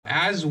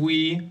as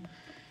we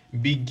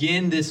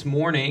begin this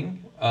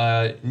morning,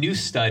 new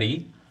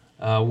study,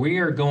 we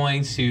are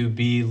going to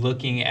be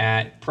looking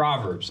at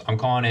Proverbs. I'm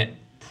calling it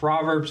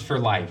Proverbs for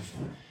Life,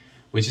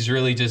 which is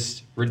really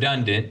just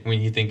redundant when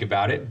you think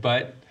about it,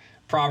 but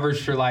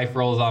Proverbs for Life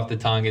rolls off the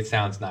tongue. It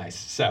sounds nice,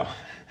 so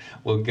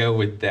we'll go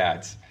with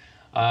that.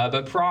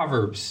 But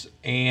Proverbs,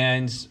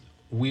 and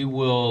we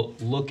will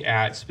look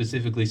at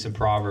specifically some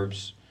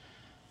Proverbs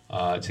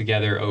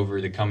together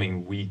over the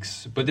coming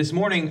weeks. But this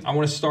morning, I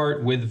want to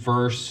start with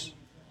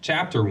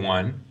chapter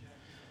 1,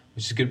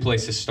 which is a good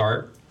place to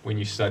start when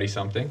you study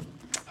something.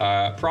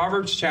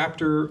 Proverbs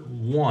chapter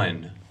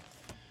 1.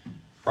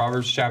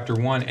 Proverbs chapter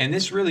 1. And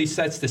this really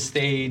sets the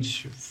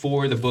stage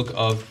for the book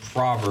of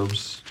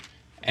Proverbs,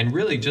 and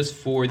really just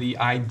for the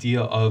idea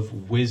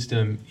of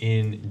wisdom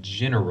in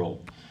general.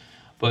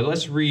 But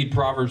let's read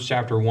Proverbs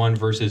chapter 1,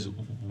 verses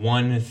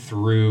 1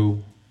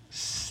 through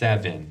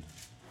 7.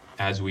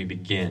 As we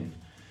begin.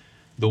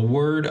 The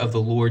word of the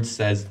Lord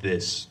says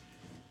this: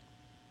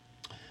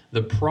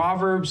 The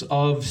Proverbs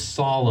of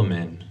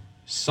Solomon,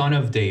 son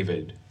of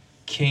David,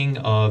 king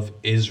of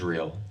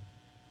Israel,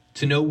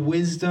 to know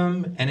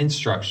wisdom and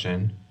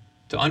instruction,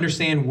 to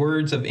understand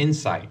words of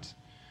insight,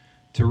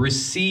 to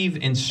receive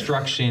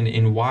instruction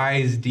in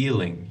wise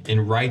dealing,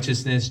 in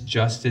righteousness,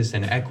 justice,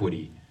 and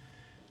equity,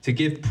 to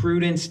give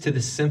prudence to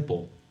the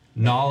simple,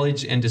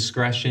 knowledge and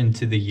discretion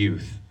to the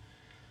youth.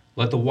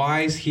 Let the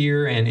wise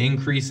hear and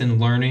increase in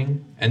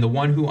learning, and the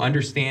one who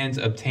understands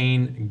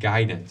obtain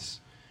guidance.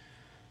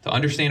 To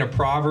understand a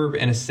proverb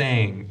and a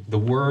saying, the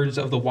words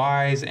of the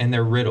wise and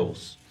their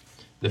riddles.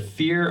 The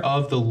fear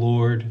of the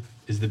Lord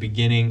is the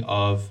beginning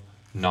of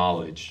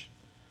knowledge.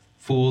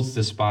 Fools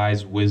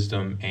despise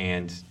wisdom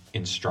and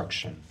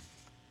instruction.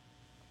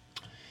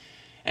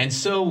 And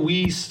so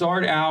we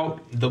start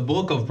out the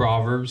book of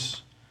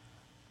Proverbs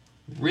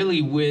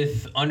really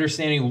with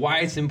understanding why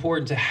it's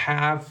important to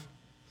have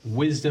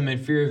wisdom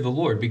and fear of the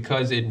Lord,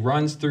 because it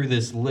runs through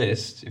this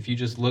list. If you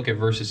just look at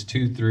verses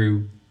 2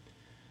 through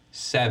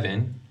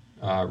 7,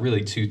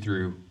 really 2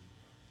 through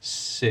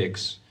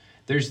 6,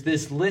 there's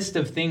this list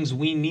of things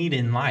we need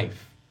in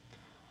life.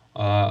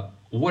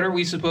 What are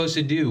we supposed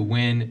to do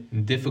when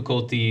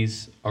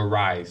difficulties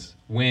arise,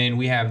 when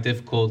we have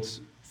difficult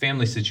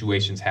family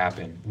situations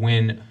happen,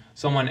 when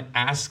someone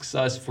asks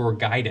us for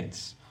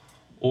guidance,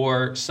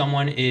 or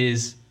someone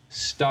is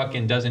stuck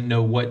and doesn't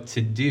know what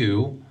to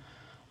do?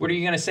 What are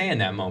you going to say in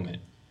that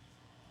moment?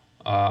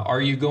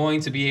 Are you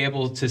going to be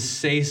able to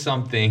say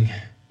something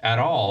at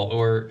all,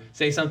 or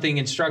say something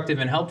instructive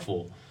and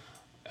helpful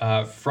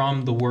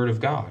from the Word of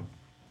God?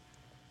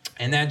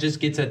 And that just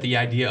gets at the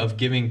idea of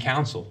giving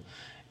counsel.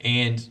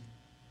 And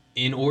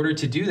in order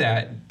to do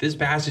that, this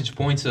passage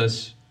points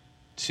us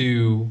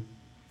to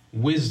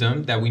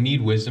wisdom, that we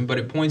need wisdom, but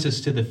it points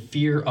us to the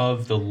fear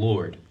of the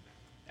Lord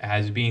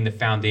as being the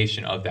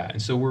foundation of that. And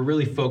so we're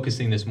really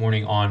focusing this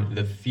morning on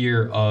the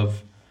fear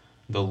of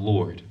the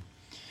Lord.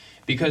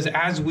 Because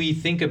as we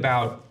think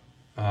about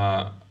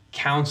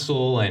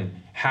counsel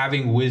and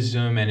having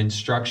wisdom and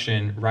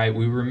instruction, right,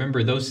 we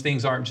remember those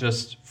things aren't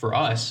just for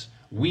us.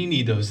 We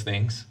need those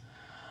things.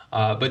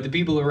 But the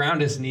people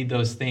around us need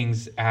those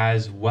things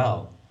as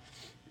well.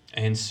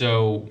 And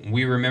so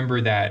we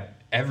remember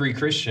that every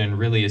Christian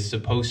really is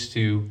supposed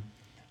to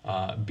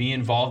be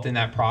involved in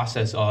that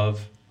process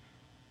of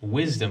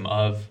wisdom,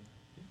 of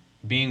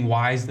being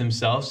wise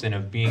themselves, and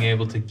of being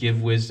able to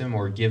give wisdom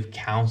or give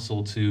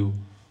counsel to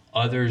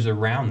others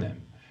around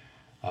them.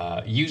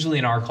 Usually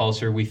in our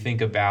culture, we think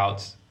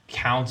about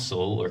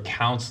counsel or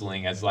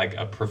counseling as like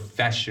a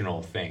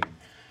professional thing,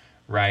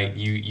 right?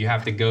 You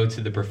have to go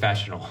to the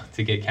professional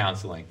to get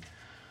counseling.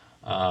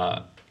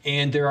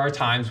 And there are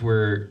times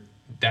where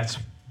that's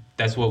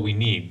what we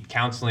need.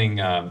 Counseling,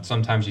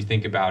 sometimes you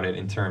think about it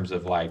in terms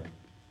of like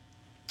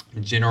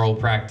general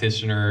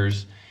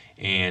practitioners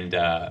and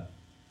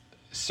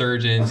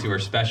surgeons who are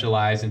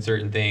specialized in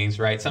certain things,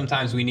 right?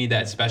 Sometimes we need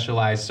that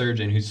specialized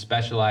surgeon who's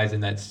specialized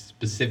in that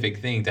specific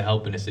thing to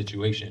help in a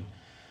situation.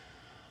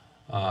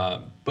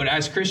 But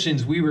as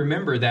Christians, we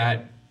remember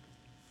that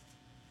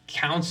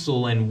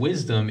counsel and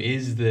wisdom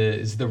is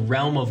the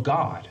realm of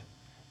God,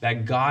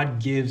 that God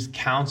gives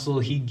counsel,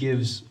 he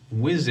gives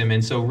wisdom.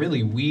 And so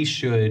really we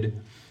should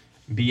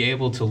be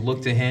able to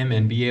look to him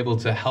and be able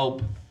to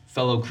help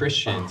fellow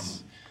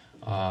Christians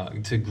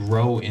to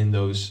grow in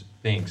those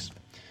things.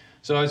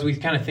 So as we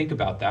kind of think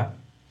about that,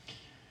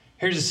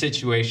 here's a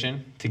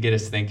situation to get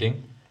us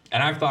thinking.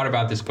 And I've thought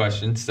about this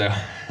question. So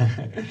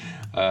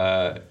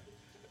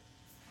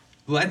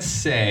let's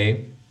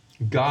say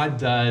God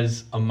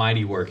does a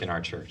mighty work in our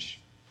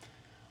church.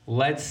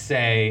 Let's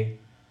say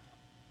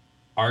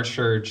our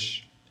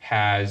church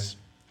has,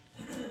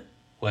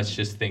 let's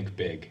just think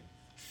big,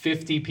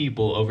 50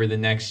 people over the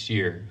next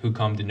year who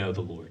come to know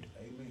the Lord.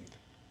 Amen.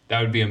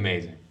 That would be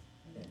amazing.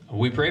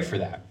 We pray for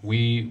that.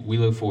 We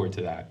look forward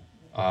to that.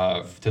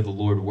 To the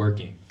Lord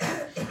working.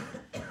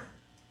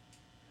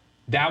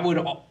 That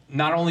would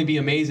not only be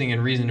amazing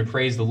and reason to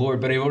praise the Lord,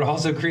 but it would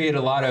also create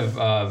a lot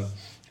of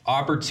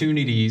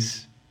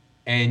opportunities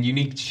and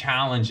unique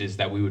challenges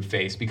that we would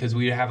face because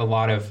we have a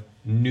lot of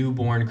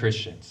newborn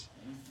Christians,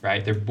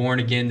 right? They're born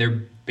again,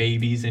 they're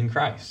babies in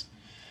Christ.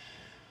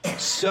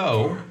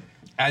 So,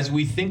 as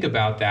we think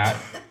about that,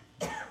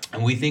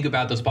 and we think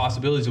about those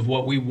possibilities of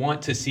what we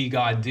want to see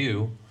God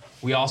do,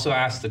 we also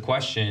ask the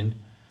question,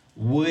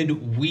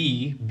 would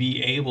we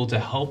be able to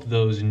help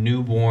those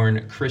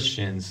newborn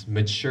Christians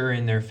mature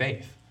in their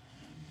faith?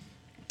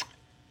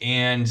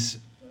 And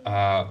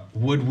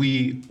would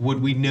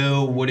we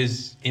know what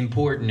is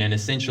important and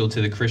essential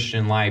to the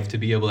Christian life to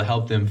be able to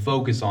help them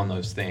focus on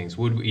those things?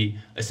 Would we,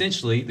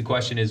 essentially, the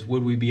question is,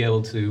 would we be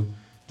able to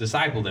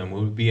disciple them?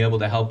 Would we be able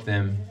to help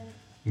them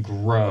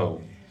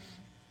grow?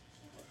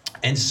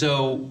 And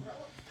so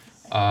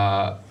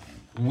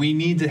we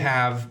need to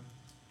have,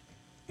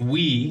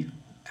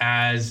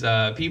 as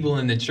people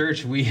in the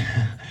church, we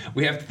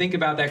have to think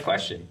about that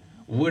question.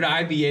 Would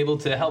I be able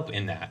to help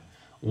in that?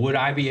 Would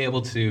I be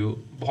able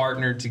to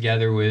partner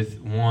together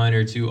with one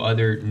or two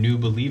other new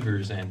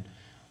believers and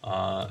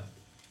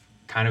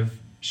kind of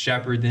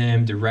shepherd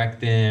them,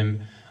 direct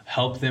them,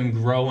 help them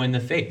grow in the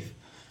faith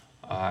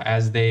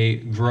as they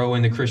grow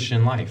in the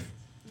Christian life?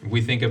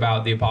 We think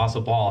about the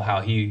Apostle Paul, how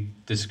he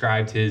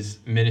described his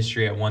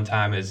ministry at one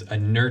time as a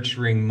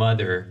nurturing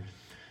mother,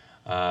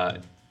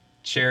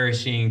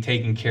 cherishing,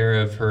 taking care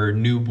of her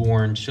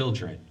newborn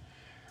children.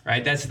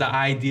 Right? That's the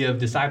idea of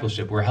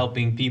discipleship. We're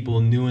helping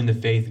people new in the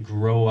faith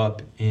grow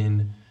up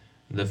in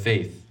the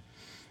faith.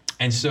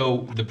 And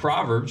so the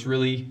Proverbs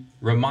really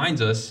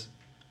reminds us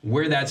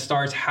where that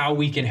starts, how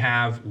we can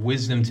have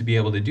wisdom to be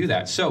able to do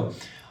that. So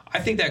I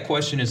think that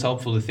question is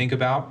helpful to think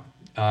about.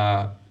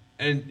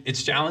 And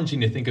it's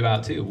challenging to think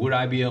about too. Would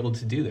I be able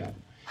to do that?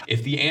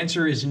 If the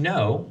answer is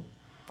no,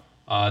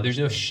 there's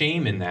no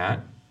shame in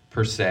that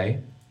per se.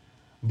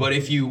 But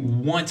if you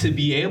want to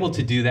be able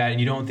to do that and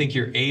you don't think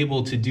you're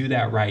able to do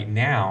that right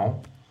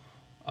now,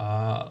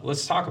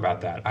 let's talk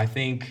about that. I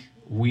think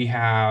we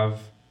have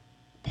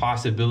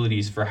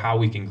possibilities for how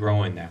we can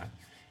grow in that.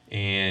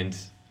 And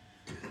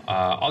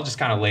I'll just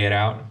kind of lay it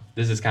out.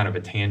 This is kind of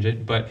a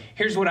tangent, but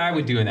here's what I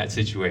would do in that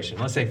situation.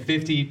 Let's say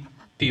 50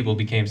 people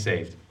became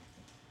saved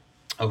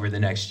over the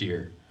next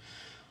year.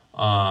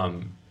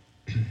 I've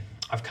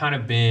kind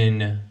of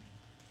been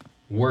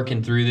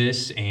working through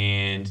this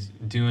and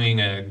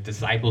doing a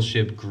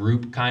discipleship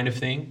group kind of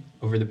thing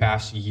over the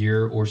past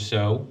year or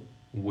so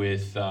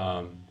with,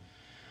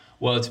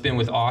 it's been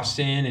with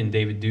Austin, and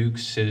David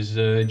Dukes has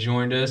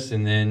joined us,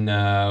 and then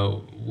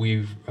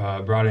we've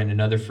brought in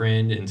another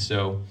friend. And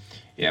so,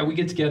 we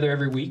get together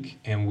every week,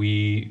 and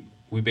we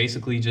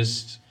basically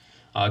just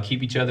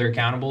keep each other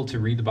accountable to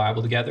read the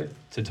Bible together,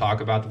 to talk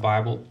about the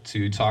Bible,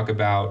 to talk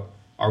about,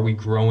 are we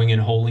growing in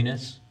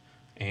holiness,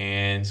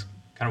 and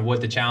kind of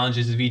what the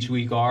challenges of each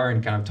week are,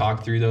 and kind of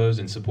talk through those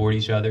and support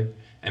each other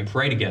and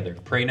pray together.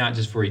 Pray not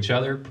just for each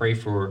other, pray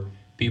for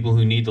people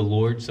who need the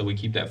Lord, so we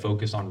keep that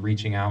focus on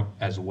reaching out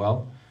as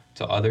well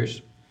to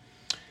others.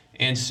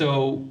 And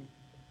so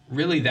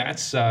really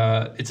that's,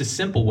 it's a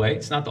simple way.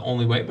 It's not the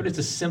only way, but it's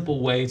a simple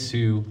way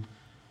to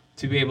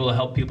be able to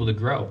help people to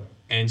grow.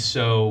 And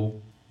so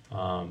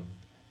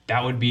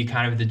that would be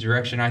kind of the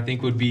direction I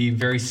think would be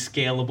very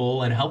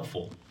scalable and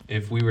helpful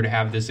if we were to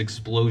have this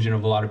explosion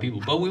of a lot of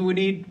people. But we would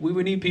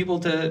need people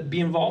to be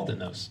involved in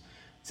those,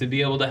 to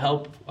be able to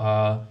help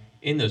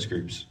in those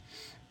groups.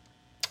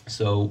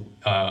 So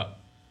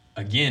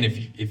again,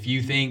 if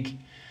you think,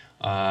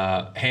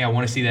 hey, I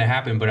want to see that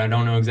happen, but I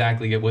don't know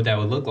exactly what that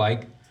would look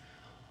like,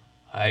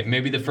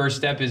 maybe the first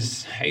step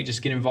is, hey,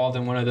 just get involved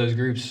in one of those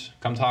groups.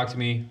 Come talk to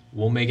me.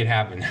 We'll make it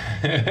happen.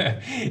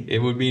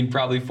 It would mean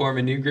probably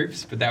forming new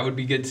groups, but that would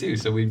be good too.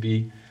 So we'd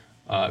be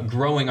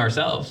growing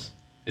ourselves.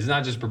 It's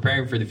not just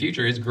preparing for the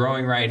future, it's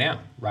growing right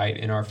now, right,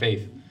 in our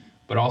faith,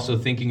 but also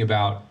thinking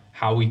about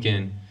how we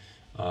can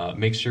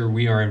make sure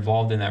we are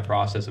involved in that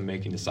process of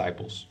making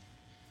disciples.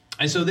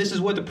 And so this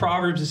is what the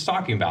Proverbs is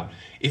talking about.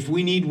 If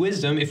we need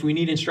wisdom, if we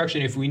need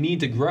instruction, if we need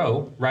to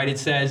grow, right, it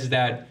says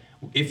that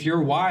if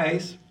you're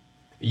wise,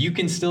 you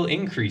can still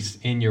increase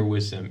in your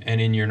wisdom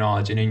and in your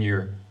knowledge and in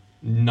your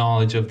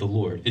knowledge of the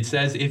Lord. It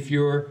says if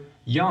you're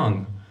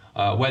young,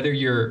 whether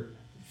you're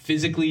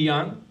physically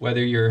young,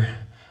 whether you're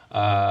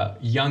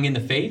young in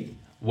the faith,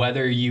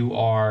 whether you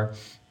are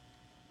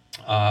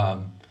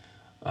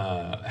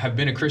have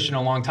been a Christian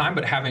a long time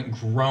but haven't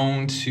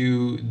grown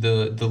to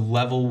the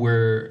level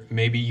where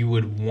maybe you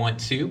would want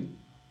to,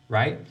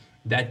 right?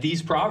 That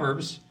these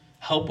Proverbs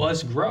help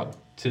us grow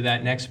to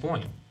that next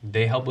point.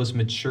 They help us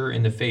mature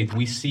in the faith.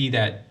 We see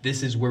that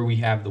this is where we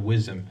have the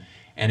wisdom.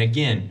 And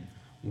again,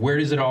 where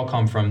does it all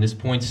come from? This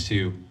points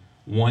to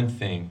one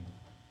thing.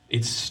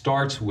 It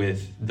starts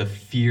with the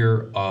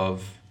fear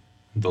of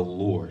the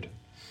Lord.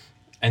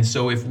 And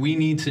so if we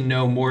need to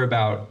know more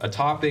about a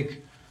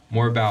topic,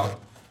 more about,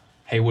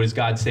 hey, what does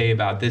God say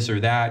about this or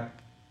that,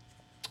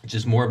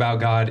 just more about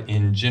God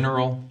in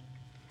general,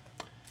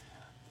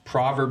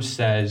 Proverbs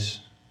says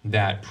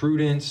that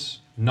prudence,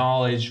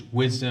 knowledge,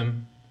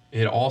 wisdom,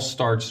 it all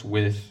starts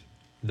with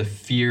the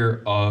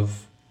fear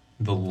of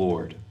the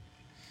Lord.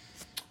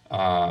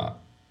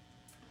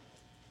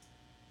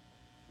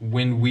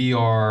 when we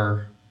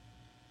are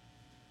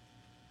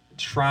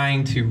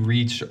trying to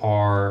reach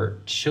our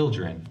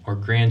children or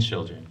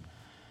grandchildren,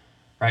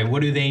 right?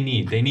 What do they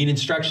need? They need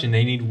instruction.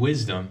 They need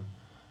wisdom.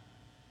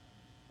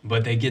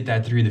 But they get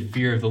that through the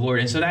fear of the Lord.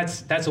 And so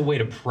that's a way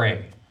to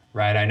pray,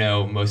 right? I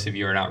know most of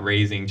you are not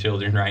raising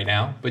children right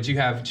now, but you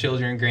have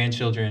children,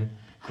 grandchildren,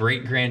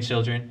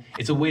 great-grandchildren.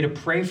 It's a way to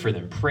pray for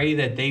them. Pray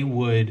that they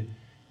would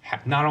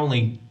not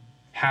only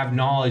have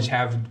knowledge,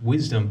 have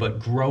wisdom, but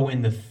grow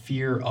in the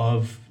fear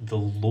of the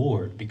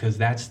Lord, because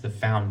that's the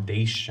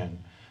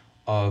foundation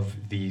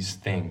of these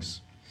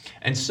things.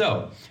 And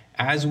so,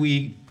 as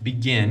we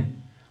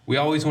begin, we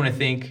always want to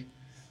think,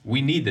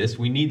 we need this,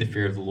 we need the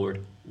fear of the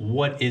Lord.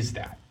 What is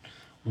that?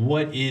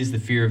 What is the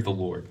fear of the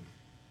Lord?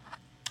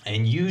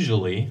 And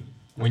usually,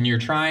 when you're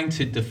trying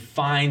to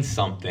define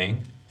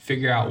something,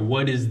 figure out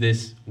what does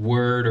this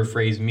word or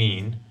phrase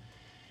mean,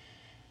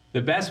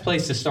 the best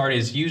place to start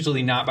is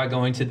usually not by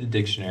going to the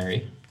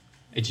dictionary.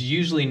 It's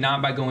usually not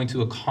by going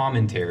to a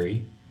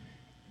commentary.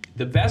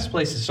 The best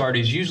place to start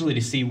is usually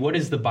to see, what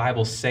does the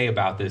Bible say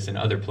about this in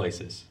other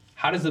places?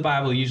 How does the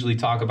Bible usually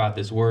talk about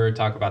this word,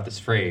 talk about this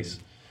phrase?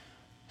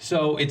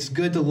 So it's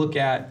good to look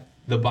at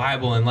the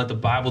Bible and let the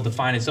Bible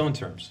define its own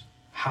terms.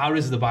 How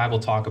does the Bible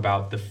talk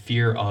about the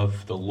fear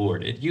of the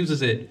Lord? It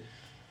uses it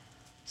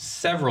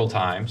several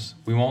times.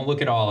 We won't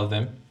look at all of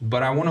them,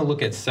 but I want to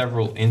look at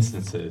several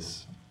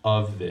instances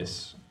of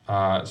this.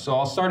 So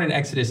I'll start in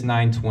Exodus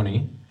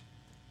 9:20.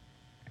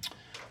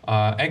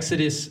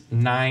 Exodus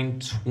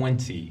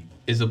 9:20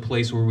 is a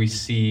place where we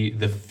see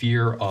the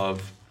fear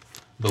of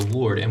the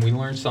Lord, and we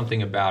learn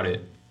something about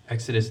it.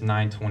 Exodus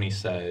 9:20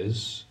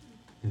 says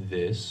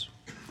this.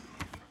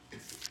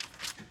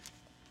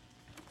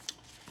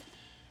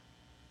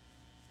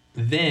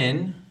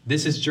 Then,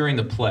 this is during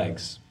the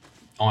plagues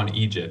on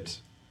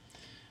Egypt.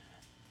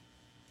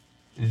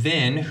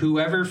 Then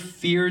whoever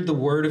feared the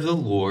word of the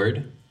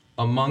Lord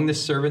among the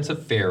servants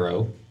of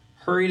Pharaoh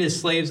hurried his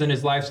slaves and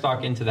his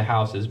livestock into the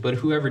houses, but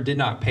whoever did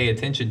not pay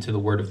attention to the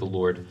word of the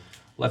Lord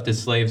left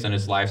his slaves and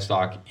his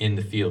livestock in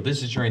the field.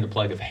 This is during the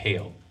plague of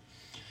hail.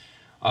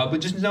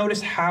 But just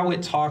notice how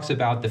it talks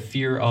about the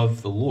fear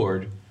of the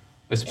Lord,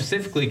 but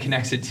specifically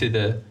connects it to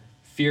the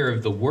fear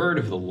of the word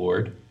of the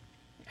Lord.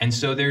 And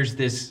so there's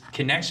this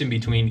connection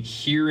between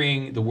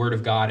hearing the word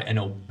of God and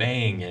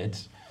obeying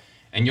it.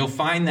 And you'll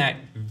find that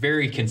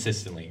very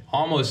consistently,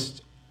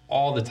 almost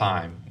all the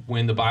time.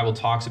 When the Bible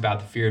talks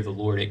about the fear of the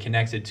Lord, it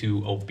connects it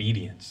to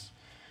obedience,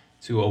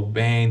 to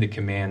obeying the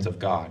commands of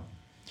God.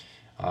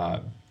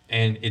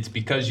 And it's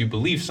because you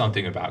believe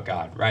something about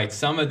God, right?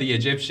 Some of the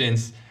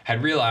Egyptians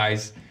had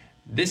realized,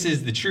 this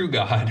is the true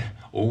God.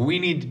 We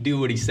need to do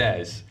what he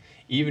says.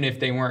 Even if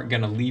they weren't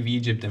going to leave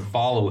Egypt and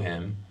follow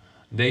him,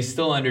 they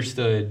still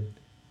understood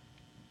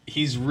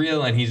he's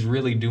real and he's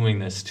really doing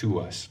this to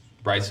us,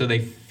 right? So they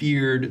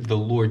feared the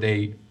Lord.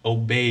 They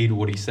obeyed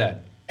what he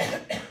said.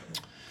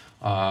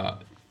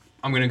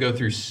 I'm going to go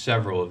through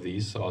several of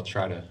these, so I'll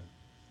try to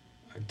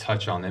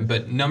touch on them.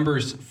 But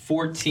Numbers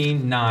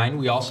 14:9,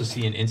 we also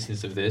see an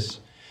instance of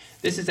this.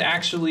 This is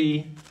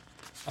actually,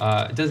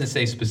 it doesn't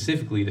say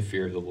specifically the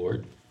fear of the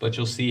Lord, but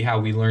you'll see how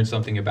we learn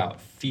something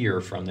about fear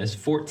from this.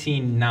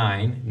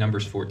 14:9,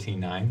 Numbers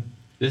 14:9.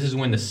 This is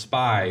when the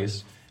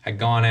spies had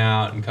gone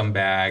out and come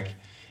back,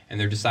 and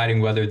they're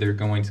deciding whether they're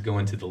going to go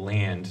into the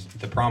land,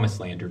 the promised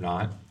land or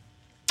not.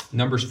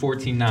 Numbers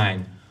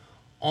 14:9.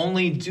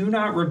 Only do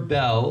not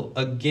rebel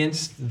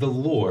against the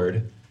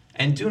Lord,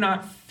 and do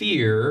not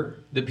fear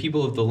the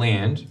people of the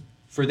land,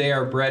 for they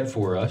are bread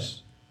for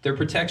us. Their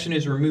protection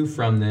is removed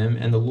from them,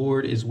 and the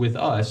Lord is with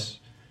us.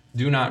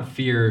 Do not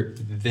fear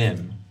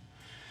them.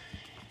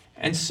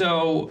 And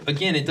so,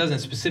 again, it doesn't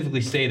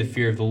specifically say the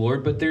fear of the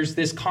Lord, but there's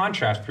this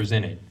contrast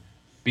presented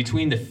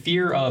between the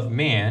fear of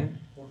man,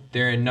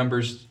 there in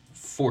Numbers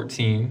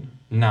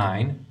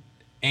 14:9,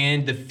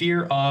 and the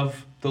fear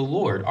of the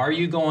Lord. Are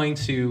you going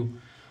to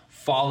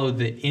follow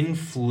the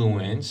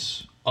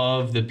influence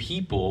of the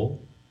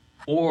people,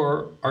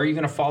 or are you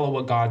going to follow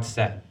what God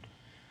said?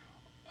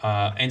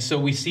 And so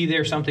we see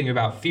there something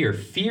about fear.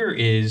 Fear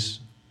is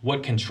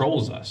what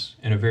controls us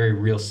in a very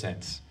real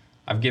sense.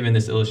 I've given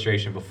this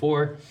illustration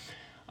before,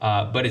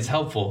 but it's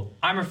helpful.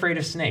 I'm afraid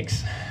of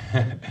snakes.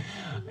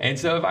 And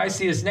so if I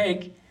see a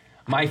snake,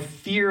 my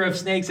fear of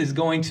snakes is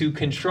going to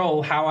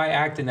control how I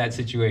act in that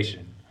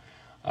situation.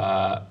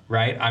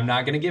 Right? I'm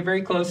not going to get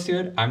very close to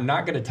it. I'm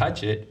not going to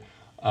touch it.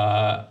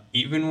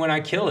 Even when I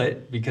kill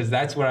it, because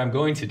that's what I'm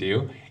going to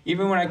do.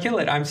 Even when I kill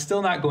it, I'm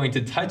still not going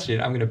to touch it.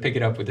 I'm going to pick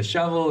it up with a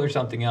shovel or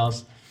something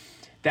else.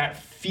 That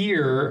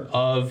fear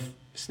of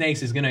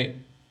snakes is going to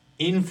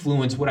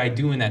influence what I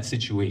do in that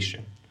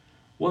situation.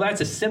 Well,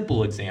 that's a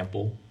simple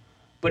example,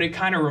 but it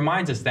kind of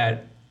reminds us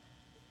that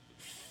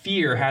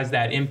fear has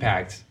that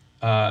impact.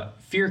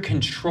 Fear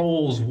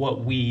controls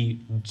what we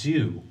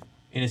do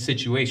in a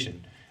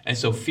situation. And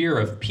so fear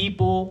of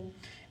people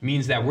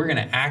means that we're going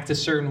to act a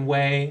certain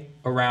way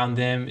around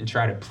them and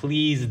try to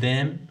please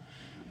them.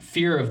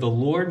 Fear of the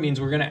Lord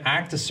means we're going to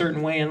act a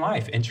certain way in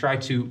life and try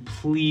to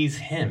please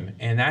him.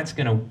 And that's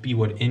going to be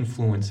what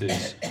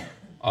influences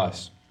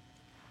us.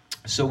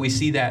 So we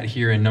see that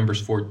here in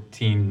Numbers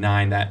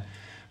 14:9, that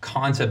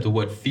concept of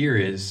what fear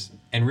is.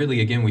 And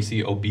really, again, we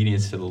see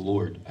obedience to the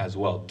Lord as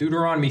well.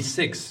 Deuteronomy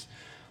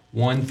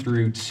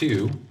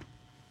 6:1-2.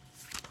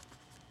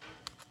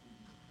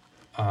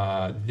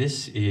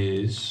 This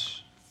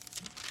is,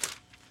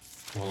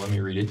 well, let me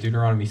read it.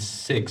 Deuteronomy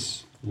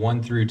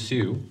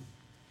 6:1-2.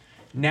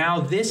 Now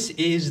this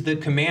is the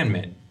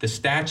commandment, the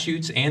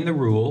statutes and the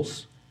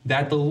rules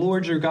that the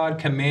Lord your God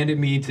commanded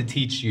me to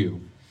teach you.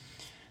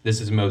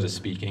 This is Moses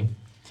speaking.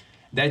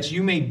 That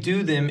you may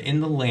do them in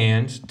the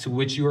land to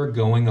which you are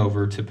going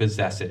over to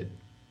possess it.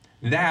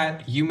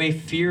 That you may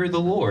fear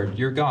the Lord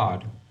your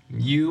God,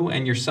 you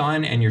and your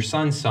son and your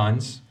son's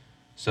sons,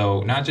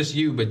 so not just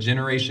you, but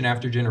generation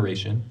after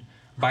generation,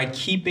 by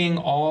keeping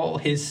all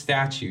his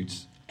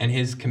statutes and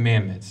his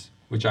commandments,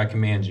 which I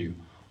command you,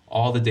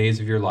 all the days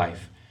of your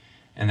life,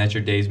 and that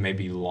your days may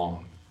be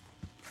long.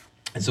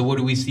 And so what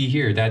do we see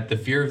here? That the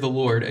fear of the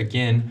Lord,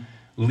 again,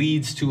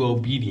 leads to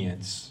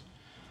obedience.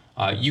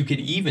 You could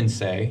even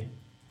say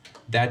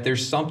that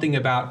there's something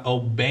about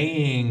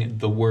obeying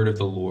the word of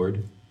the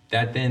Lord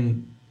that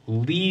then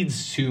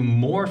leads to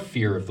more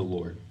fear of the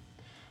Lord.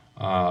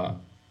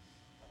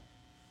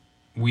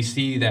 We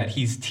see that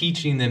he's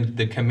teaching them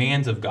the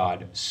commands of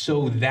God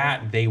so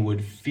that they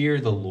would fear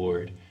the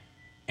Lord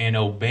and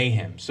obey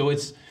him. So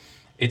it's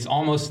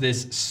almost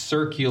this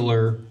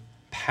circular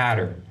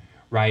pattern,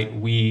 right?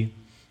 We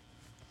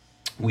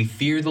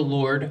fear the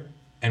Lord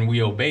and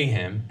we obey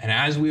him. And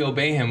as we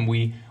obey him,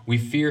 we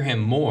fear him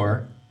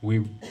more.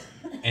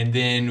 And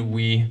then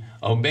we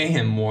obey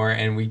him more,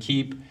 and we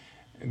keep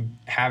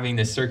having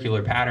this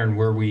circular pattern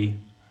where we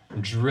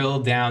drill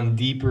down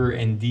deeper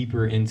and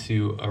deeper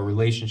into a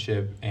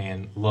relationship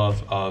and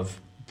love of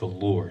the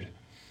Lord.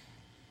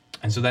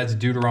 And so that's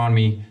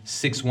Deuteronomy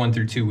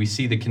 6:1-2. We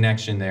see the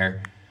connection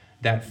there.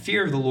 That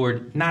fear of the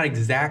Lord, not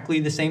exactly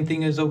the same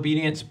thing as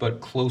obedience,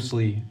 but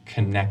closely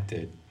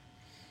connected.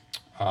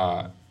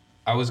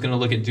 I was going to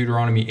look at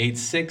Deuteronomy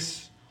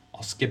 8:6.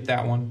 I'll skip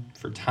that one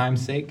for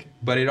time's sake,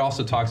 but it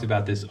also talks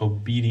about this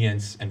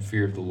obedience and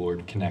fear of the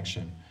Lord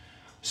connection.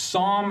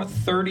 Psalm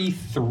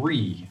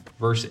 33,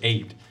 verse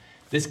 8.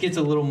 This gets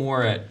a little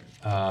more at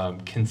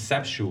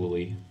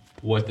conceptually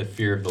what the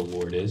fear of the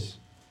Lord is.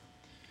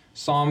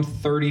 Psalm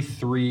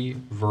 33,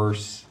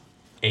 verse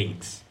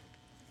 8.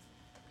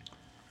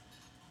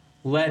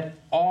 Let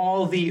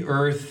all the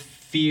earth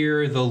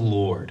fear the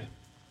Lord.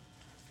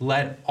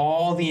 Let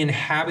all the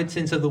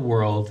inhabitants of the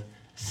world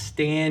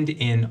stand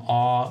in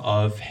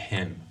awe of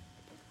him.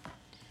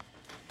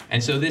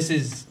 And so this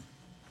is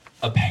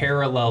a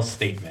parallel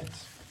statement.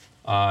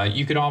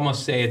 You could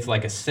almost say it's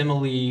like a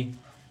simile.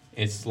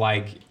 It's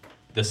like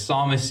the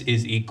psalmist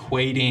is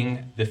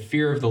equating the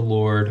fear of the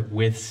Lord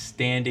with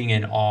standing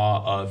in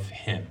awe of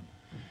him.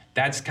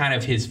 That's kind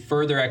of his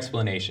further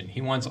explanation.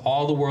 He wants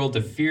all the world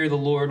to fear the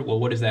Lord. Well,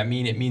 what does that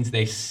mean? It means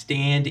they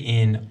stand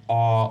in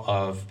awe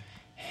of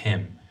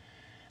him.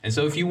 And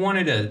so if you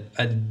wanted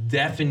a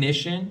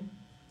definition,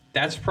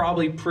 that's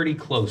probably pretty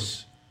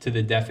close to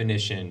the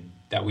definition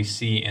that we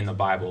see in the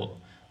Bible,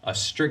 a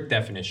strict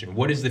definition.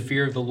 What is the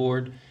fear of the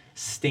Lord?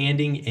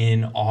 Standing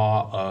in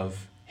awe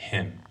of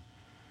him.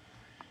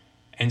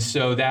 And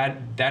so that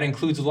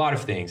includes a lot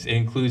of things. It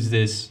includes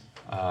this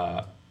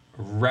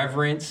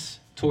reverence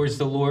towards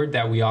the Lord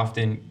that we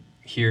often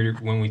hear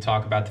when we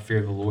talk about the fear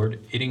of the Lord.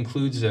 It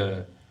includes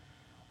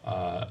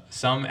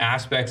some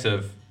aspects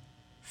of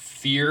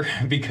fear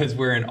because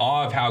we're in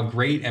awe of how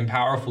great and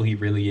powerful he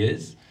really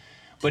is.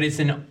 But it's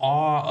in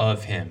awe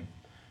of him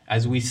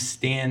as we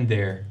stand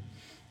there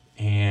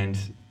and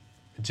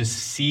just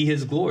see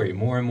his glory,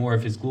 more and more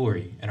of his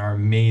glory, and are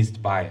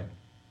amazed by it.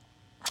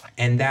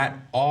 And that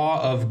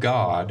awe of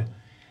God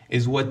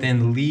is what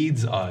then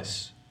leads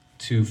us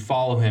to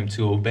follow him,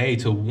 to obey,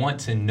 to want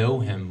to know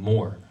him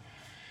more,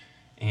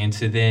 and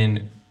to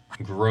then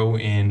grow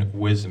in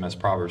wisdom, as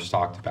Proverbs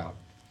talked about.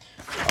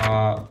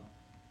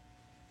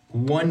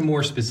 One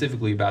more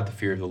specifically about the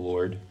fear of the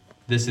Lord.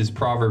 This is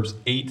Proverbs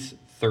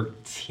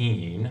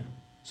 8:13.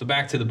 So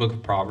back to the book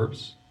of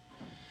Proverbs.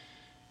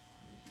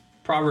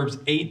 Proverbs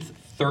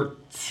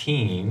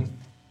 8:13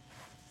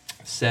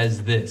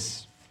 says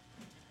this: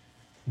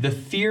 the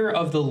fear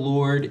of the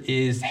Lord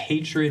is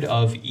hatred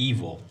of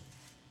evil.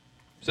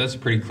 So that's a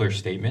pretty clear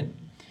statement.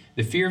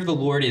 The fear of the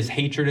Lord is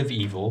hatred of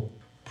evil.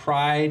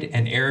 Pride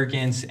and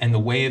arrogance and the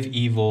way of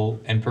evil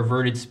and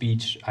perverted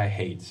speech I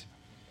hate.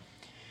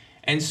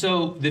 And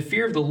so the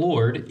fear of the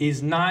Lord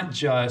is not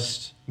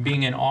just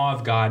being in awe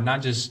of God,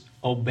 not just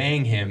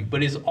obeying him,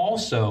 but is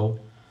also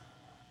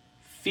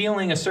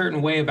feeling a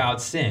certain way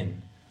about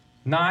sin,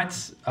 not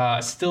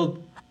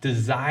still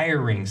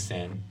desiring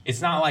sin.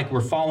 It's not like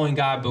we're following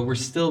God, but we're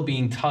still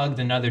being tugged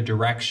another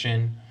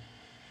direction.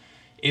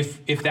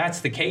 If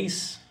that's the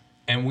case,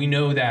 and we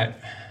know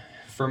that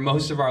for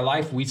most of our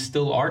life, we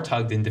still are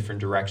tugged in different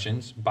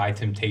directions by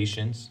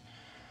temptations,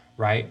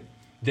 right?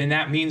 Then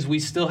that means we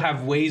still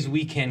have ways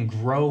we can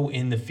grow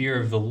in the fear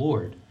of the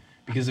Lord.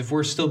 Because if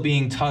we're still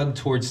being tugged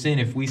towards sin,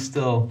 if we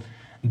still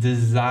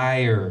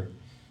desire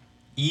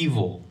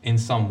evil in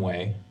some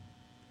way,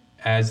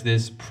 as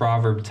this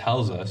proverb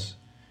tells us,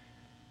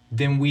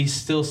 then we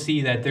still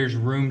see that there's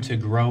room to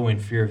grow in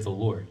fear of the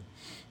Lord.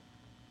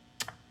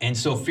 And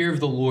so fear of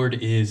the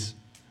Lord is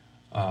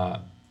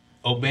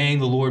obeying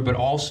the Lord, but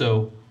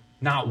also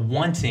not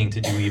wanting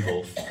to do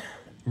evil,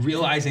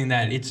 realizing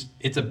that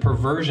it's a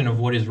perversion of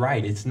what is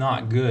right. It's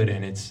not good,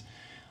 and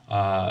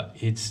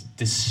it's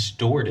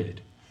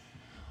distorted.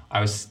 I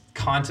was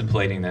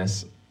contemplating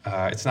this.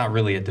 It's not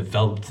really a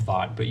developed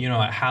thought, but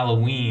at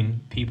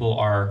Halloween, people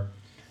are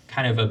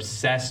kind of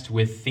obsessed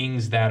with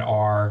things that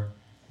are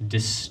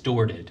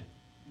distorted,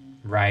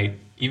 right?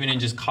 Even in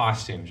just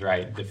costumes,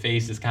 right? The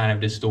face is kind of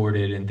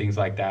distorted and things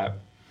like that.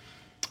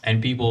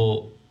 And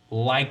people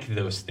like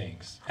those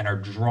things and are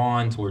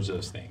drawn towards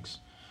those things.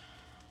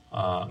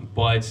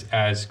 But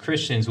as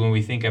Christians, when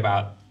we think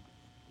about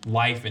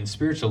life and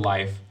spiritual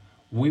life,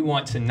 we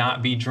want to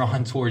not be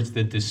drawn towards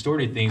the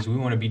distorted things. We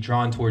want to be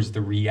drawn towards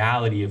the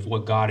reality of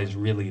what God is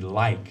really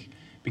like.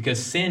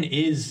 Because sin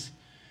is,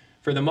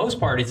 for the most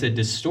part, it's a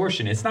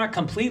distortion. It's not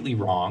completely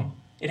wrong.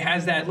 It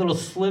has that little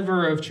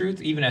sliver of truth,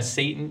 even as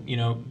Satan,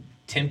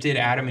 tempted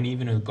Adam and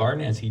Eve in the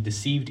garden as he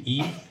deceived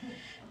Eve.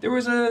 There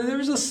was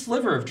a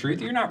sliver of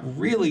truth. You're not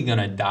really going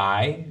to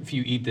die if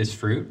you eat this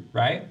fruit,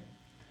 right?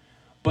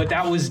 But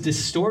that was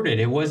distorted.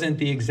 It wasn't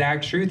the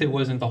exact truth. It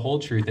wasn't the whole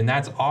truth. And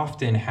that's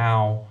often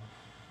how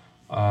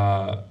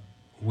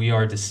we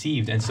are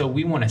deceived. And so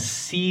we want to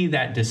see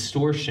that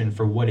distortion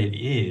for what it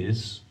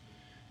is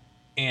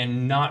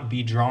and not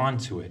be drawn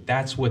to it.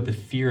 That's what the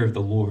fear of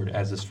the Lord,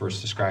 as this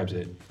verse describes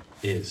it,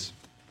 is.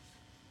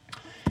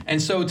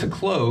 And so to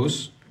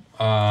close,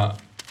 I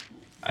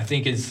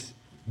think it's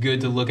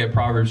good to look at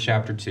Proverbs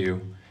chapter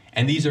 2.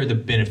 And these are the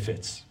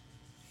benefits,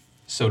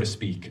 so to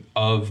speak,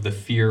 of the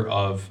fear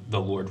of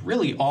the Lord.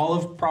 Really, all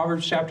of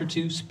Proverbs chapter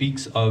 2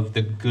 speaks of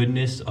the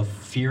goodness of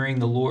fearing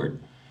the Lord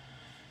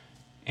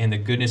and the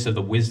goodness of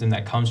the wisdom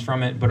that comes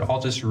from it. But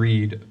I'll just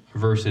read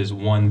verses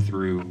 1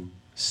 through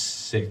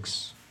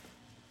 6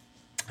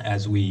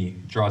 as we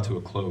draw to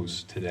a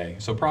close today.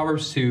 So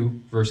Proverbs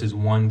 2, verses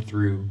 1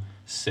 through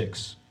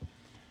 6.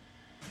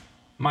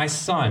 My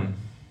son,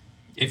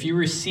 if you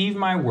receive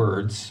my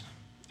words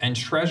and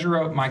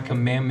treasure up my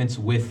commandments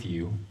with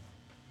you,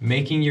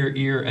 making your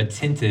ear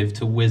attentive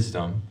to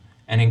wisdom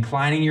and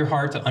inclining your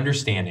heart to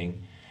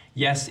understanding,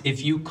 yes,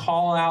 if you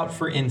call out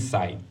for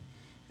insight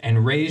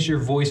and raise your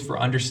voice for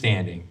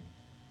understanding,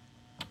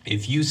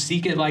 if you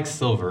seek it like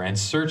silver and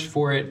search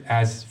for it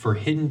as for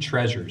hidden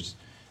treasures,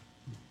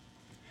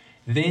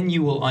 then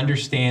you will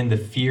understand the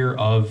fear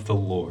of the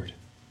Lord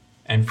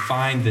and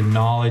find the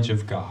knowledge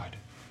of God.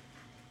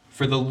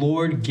 For the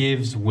Lord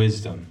gives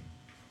wisdom.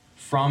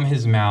 From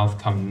his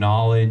mouth come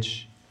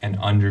knowledge and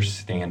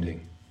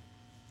understanding.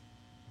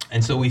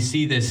 And so we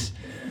see this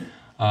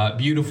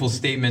beautiful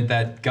statement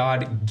that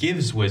God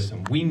gives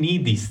wisdom. We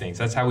need these things.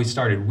 That's how we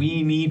started.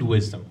 We need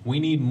wisdom. We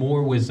need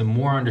more wisdom,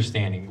 more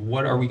understanding.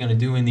 What are we going to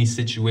do in these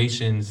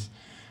situations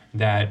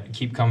that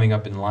keep coming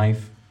up in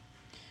life?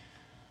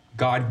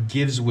 God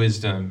gives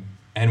wisdom,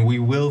 and we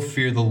will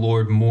fear the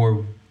Lord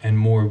more and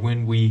more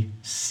when we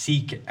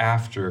seek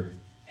after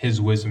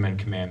his wisdom and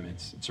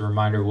commandments. It's a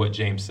reminder of what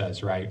James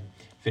says, right?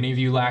 If any of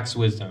you lacks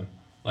wisdom,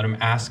 let him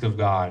ask of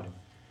God,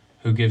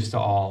 who gives to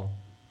all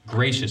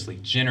graciously,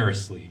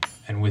 generously,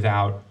 and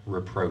without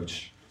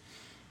reproach.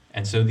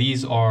 And so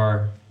these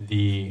are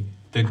the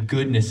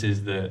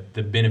goodnesses, the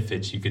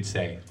benefits, you could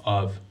say,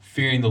 of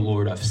fearing the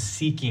Lord, of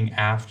seeking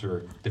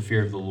after the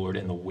fear of the Lord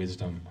and the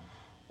wisdom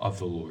of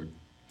the Lord.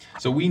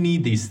 So we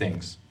need these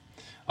things.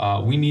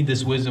 We need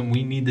this wisdom.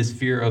 We need this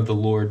fear of the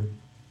Lord.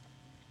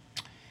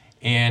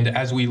 And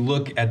as we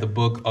look at the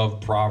book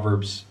of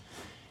Proverbs,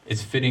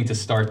 it's fitting to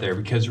start there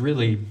because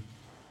really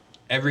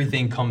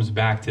everything comes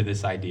back to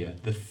this idea,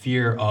 the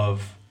fear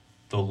of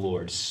the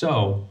Lord.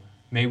 So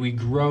may we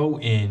grow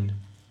in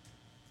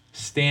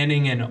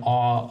standing in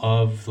awe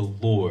of the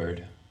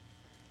Lord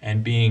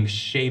and being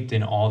shaped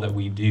in all that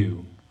we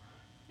do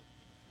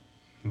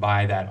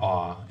by that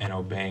awe and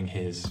obeying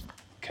his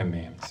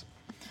commands.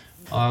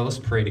 Let's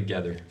pray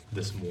together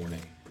this morning.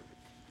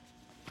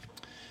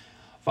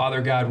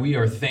 Father God, we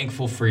are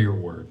thankful for your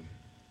word.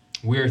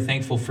 We are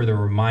thankful for the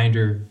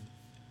reminder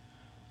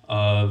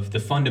of the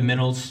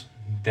fundamentals,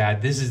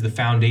 that this is the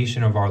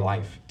foundation of our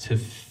life, to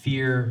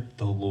fear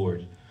the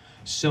Lord.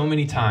 So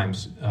many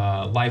times,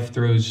 life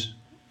throws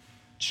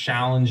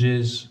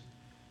challenges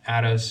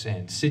at us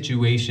and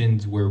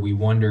situations where we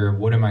wonder,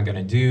 what am I going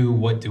to do?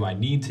 What do I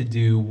need to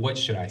do? What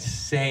should I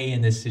say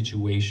in this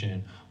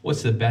situation?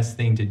 What's the best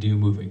thing to do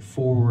moving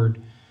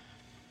forward?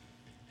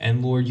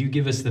 And Lord, you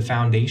give us the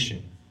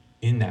foundation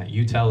in that.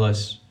 You tell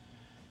us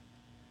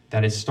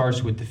that it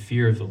starts with the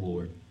fear of the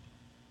Lord.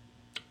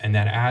 And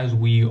that as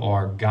we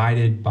are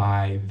guided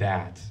by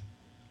that,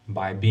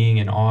 by being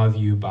in awe of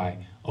you, by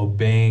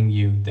obeying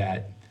you,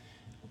 that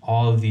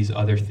all of these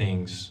other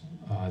things,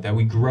 that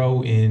we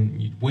grow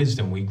in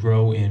wisdom, we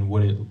grow in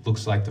what it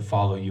looks like to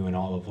follow you in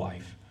all of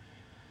life.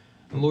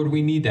 And Lord,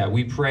 we need that.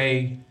 We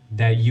pray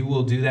that you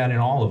will do that in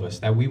all of us,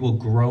 that we will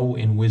grow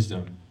in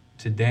wisdom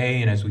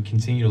today and as we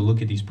continue to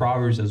look at these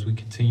Proverbs, as we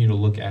continue to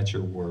look at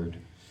your word.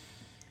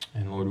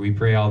 And Lord, we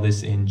pray all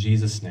this in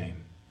Jesus'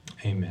 name.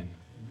 Amen.